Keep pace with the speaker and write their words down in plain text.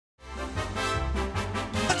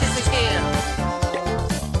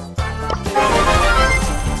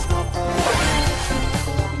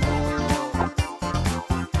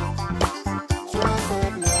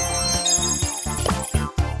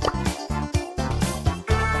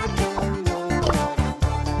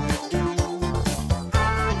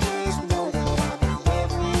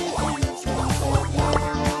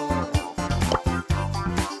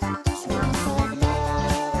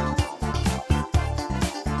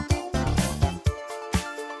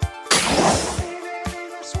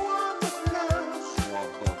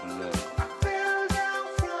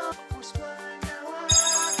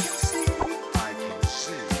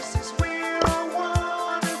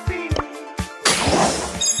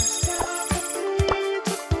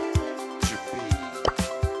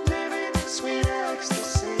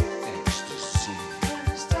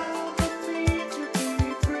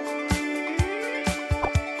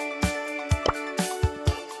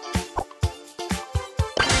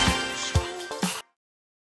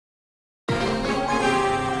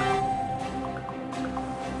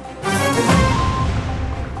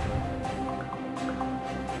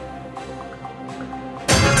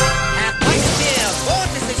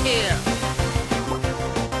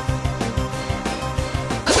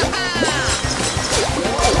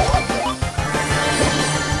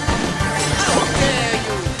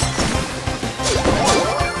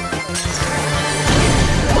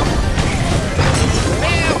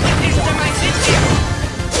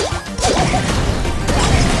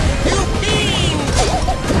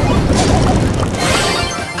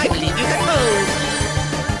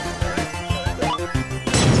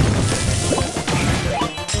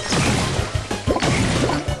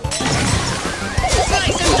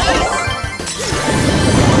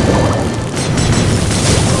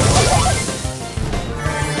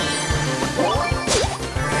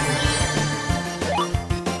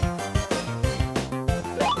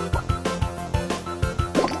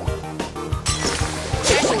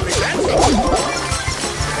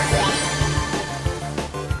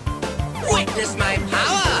Witness my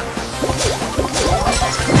power!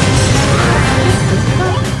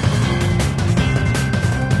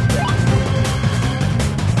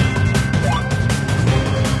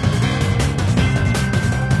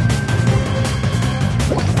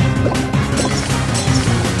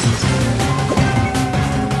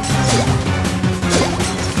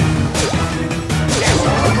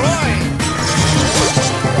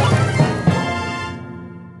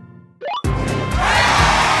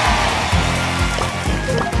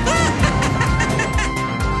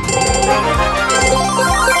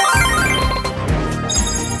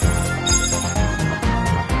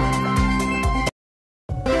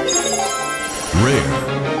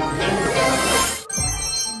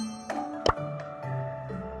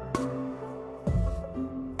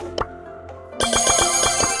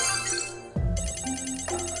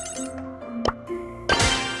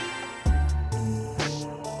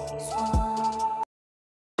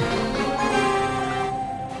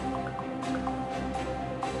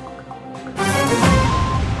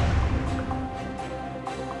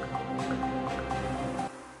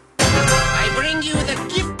 You the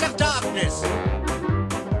gift of darkness.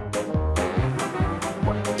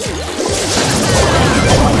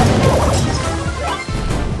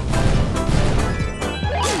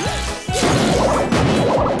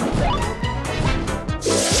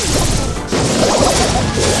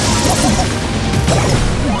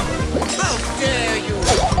 How dare you!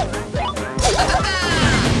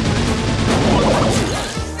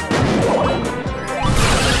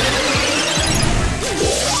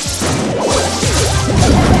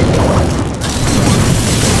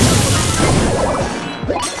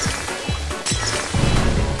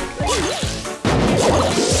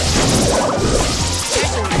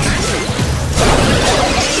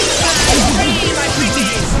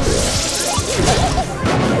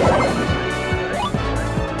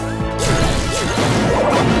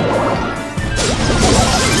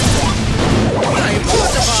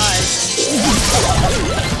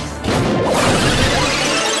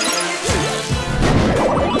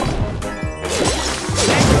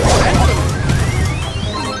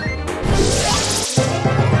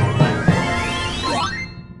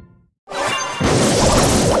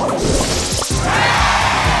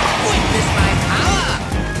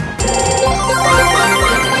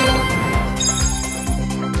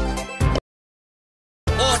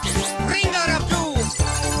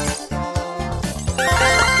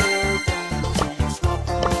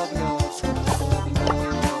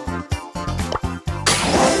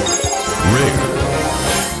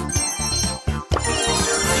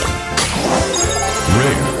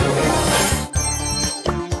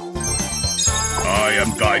 I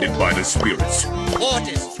am guided by the spirits.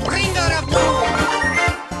 Mortis, bringer of doom!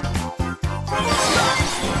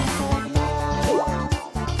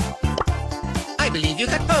 I believe you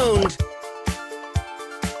got boned.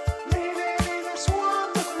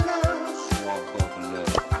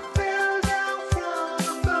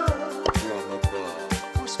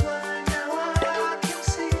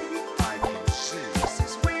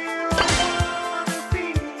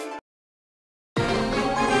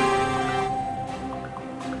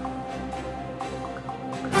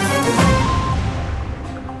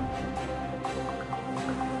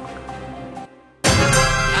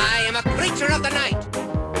 Creature of the night!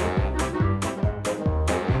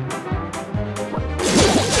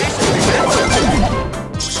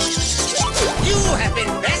 You have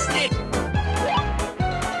been bested!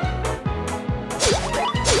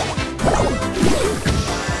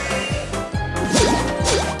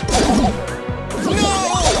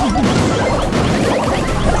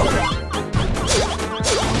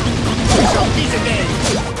 We shall meet again!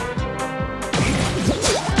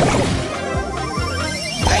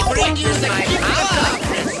 Bring you the power!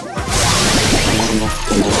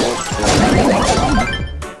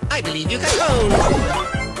 I believe you can own.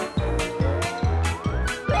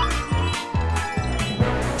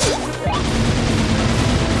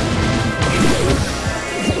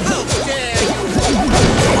 How dare you!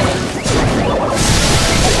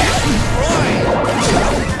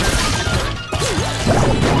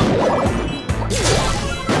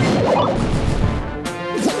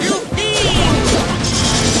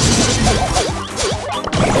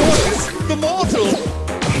 The mortal!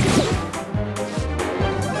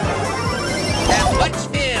 There's much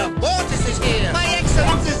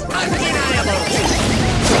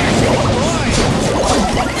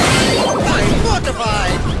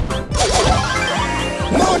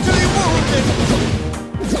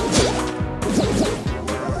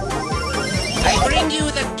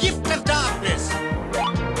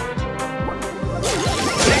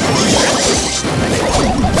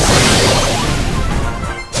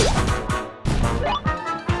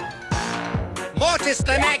Mortis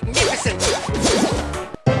the Magnificent!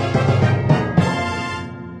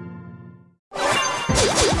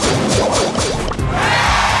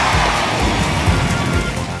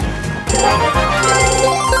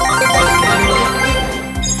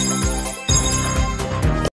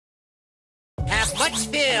 Have much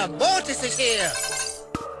fear, Mortis is here!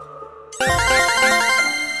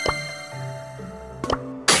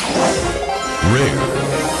 Rare.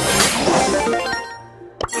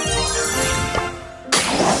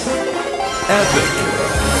 Epic.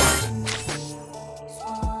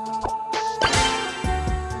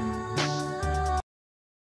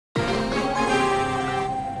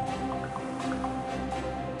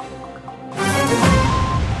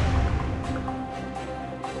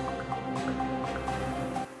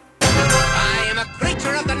 I am a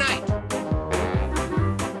creature of the night!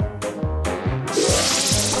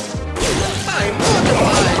 I'm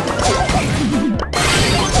mortified!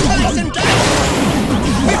 Slice and dice!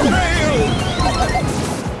 Betrayal!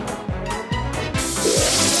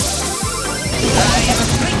 I am a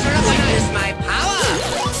creature of the night! Is my power!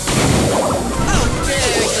 How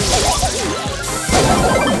dare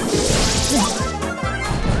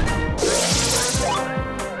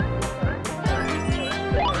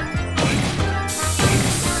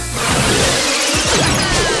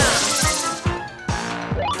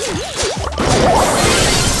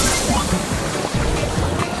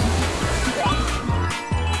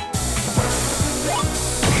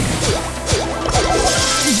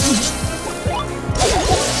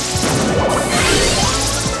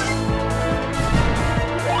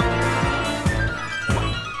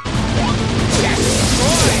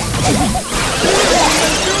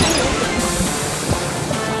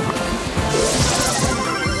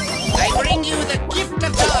I bring you the gift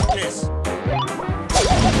of darkness!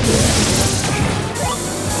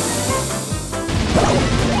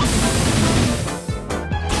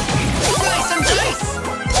 Slice and dice!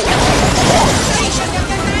 Creatures of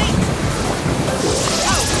the night!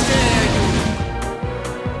 How dare you!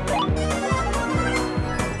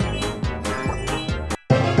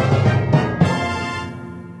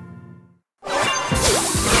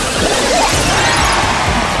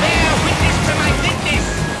 Bear witness to my fitness!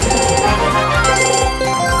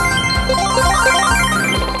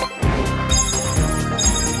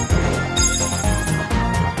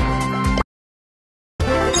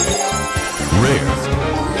 Rare.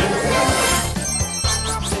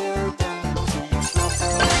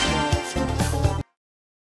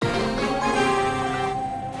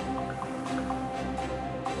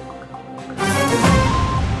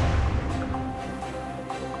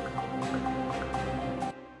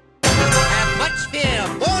 Have much fear,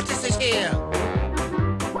 Mortis is here!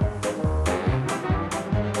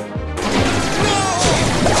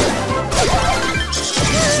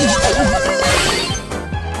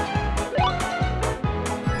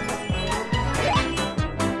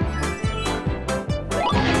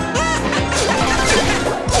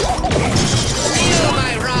 Feel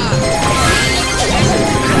my wrath!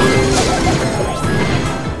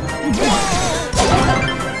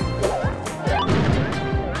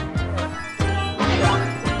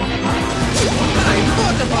 I'm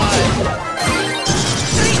mortified!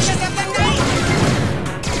 Creatures of the night!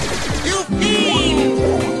 You fiend!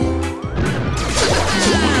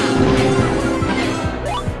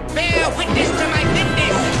 Bear witness to my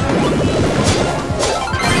fitness!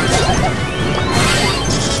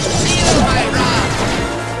 Feel my wrath!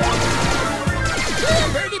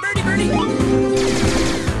 Birdie, birdie, birdie!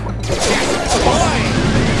 Yes, boy!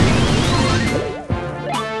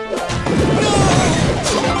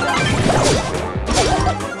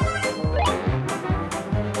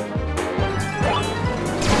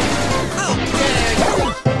 How dare you!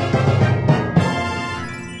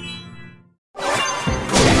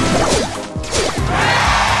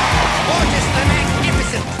 Mortis the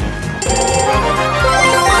Magnificent!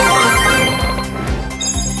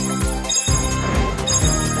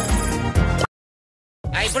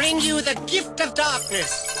 I bring you the gift of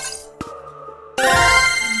darkness!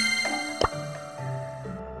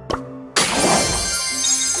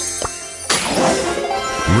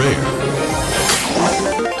 Rare.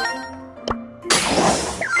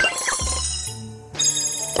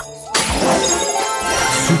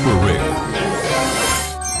 Super rare.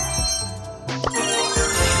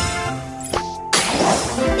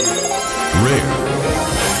 Rare.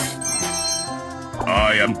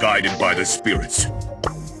 I am guided by the spirits.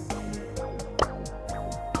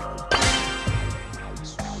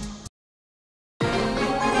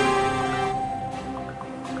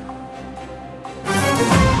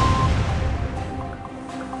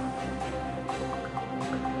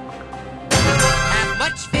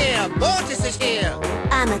 much fear. Mortis is here.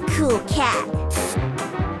 I'm a cool cat.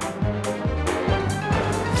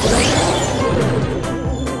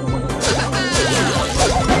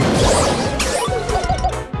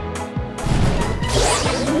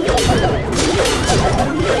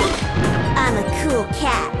 I'm a cool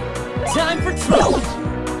cat. Time for trouble!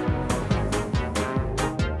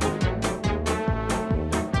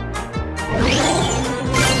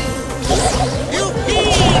 You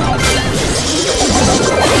fiend!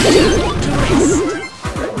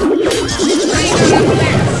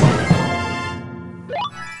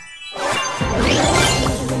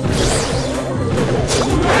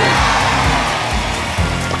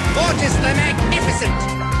 Mortis the Magnificent!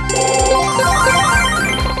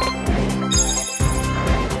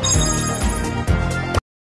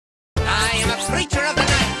 I am a creature of the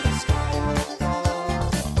night!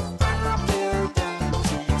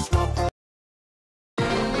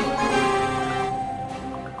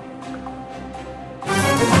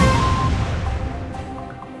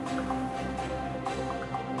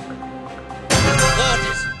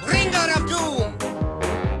 Mortis, bringer of doom!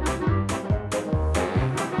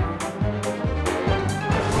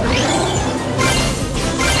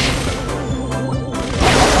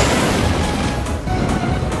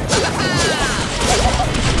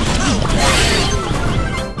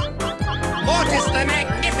 Mortis the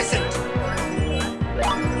Magnificent!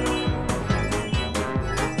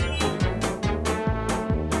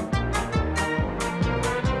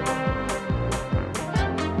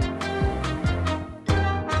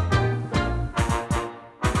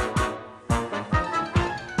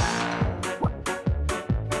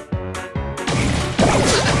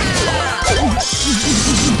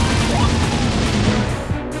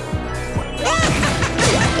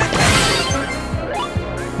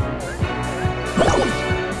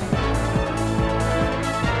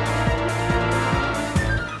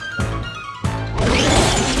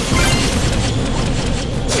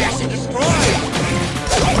 Dash and destroy!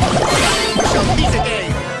 We shall meet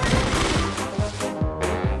again!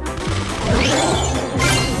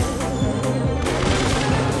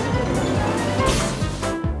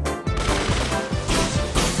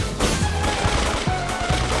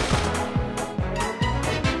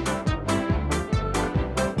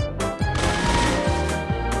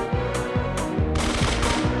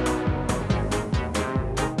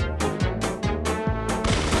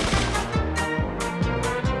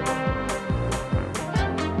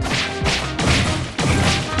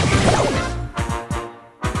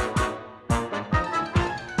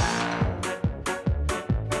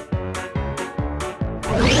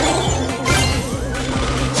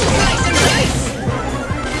 Slice and dice!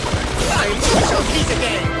 We shall meet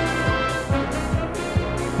again!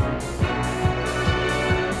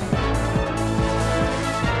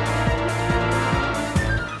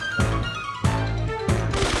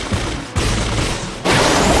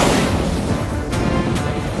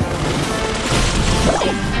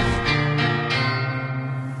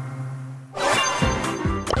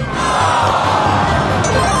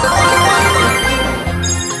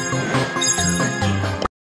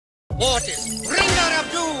 Mortis, bringer of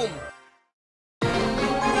doom!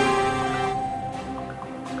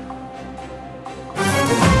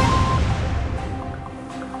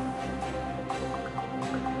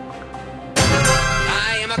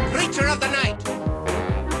 I am a creature of the night!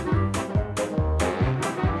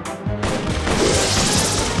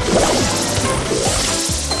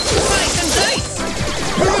 Slice and dice!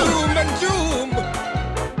 Gloom and doom!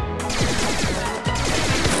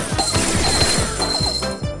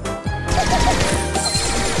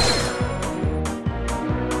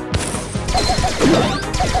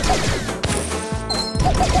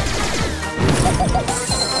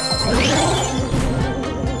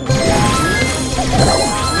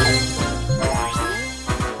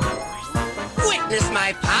 Witness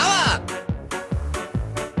my power!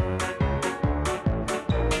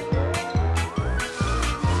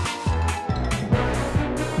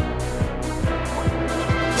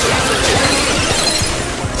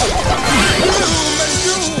 Gloom and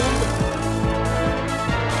doom!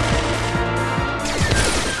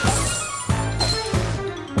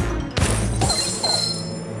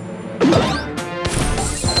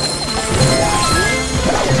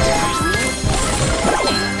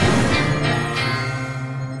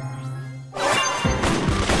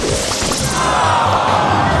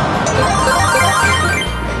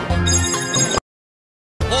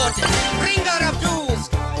 Mortis, bringer of doom!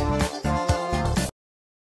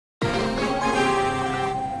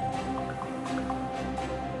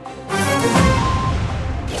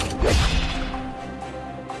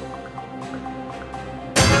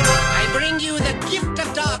 I bring send you the gift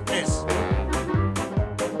of darkness.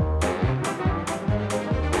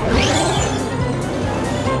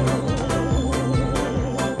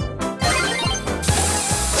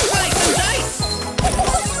 Slice and dice! How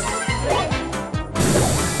dare you!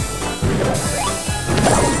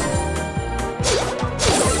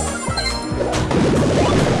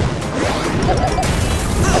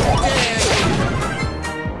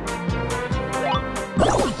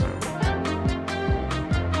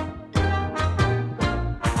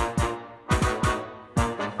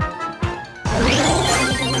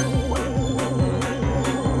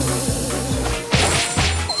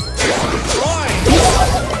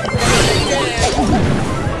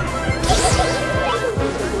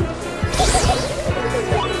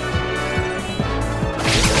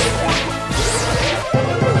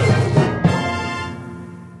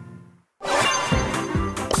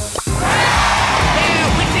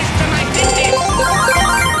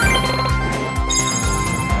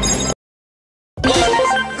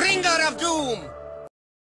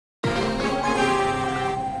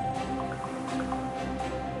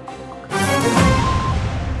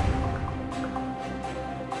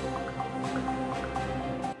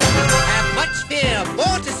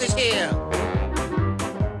 Mortis is here!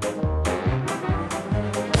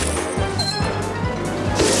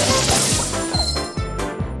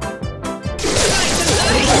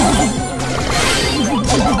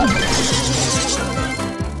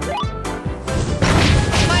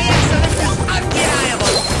 My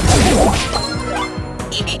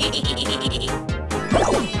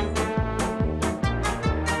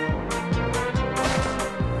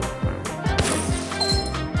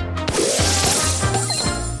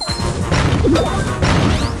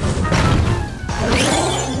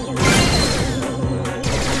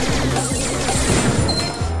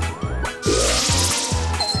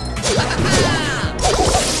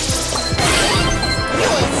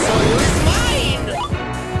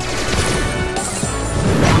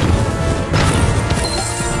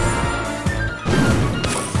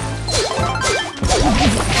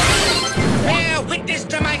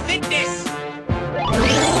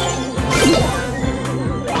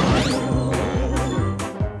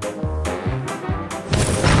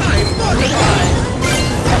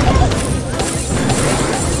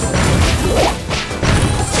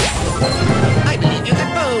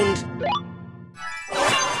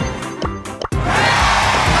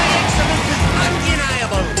excellence is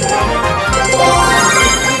undeniable!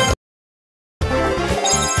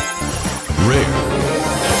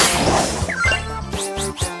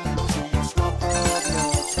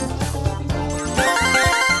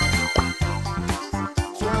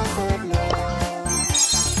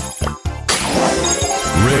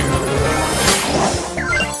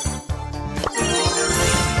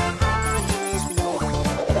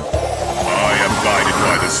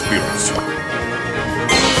 Spirits.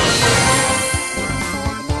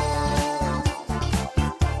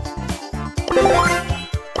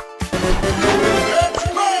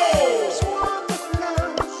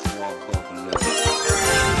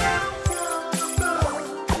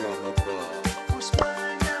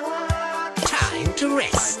 Time to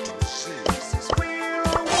rest.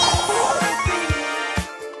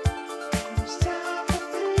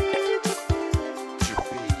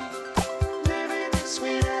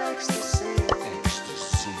 Sweet ecstasy.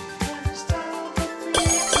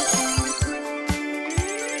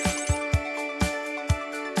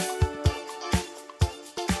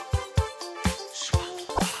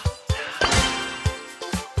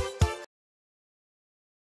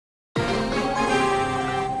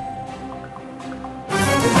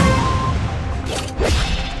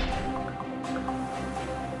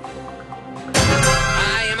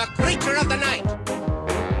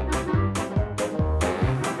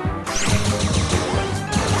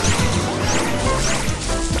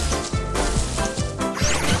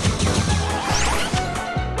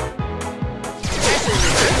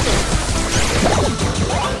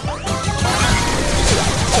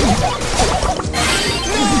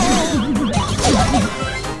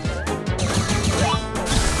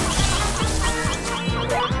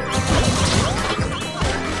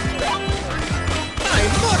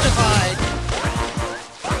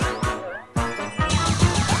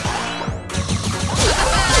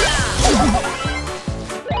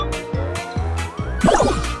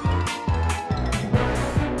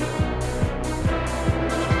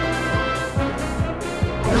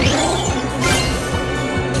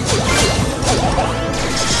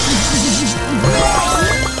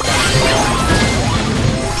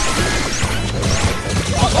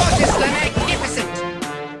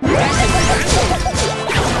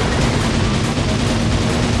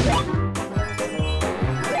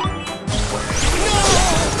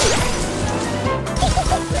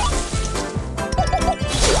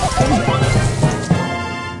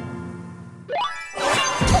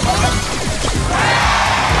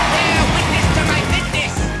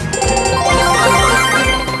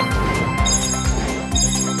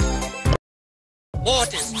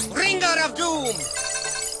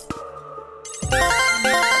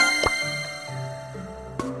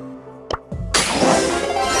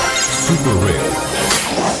 Super rare.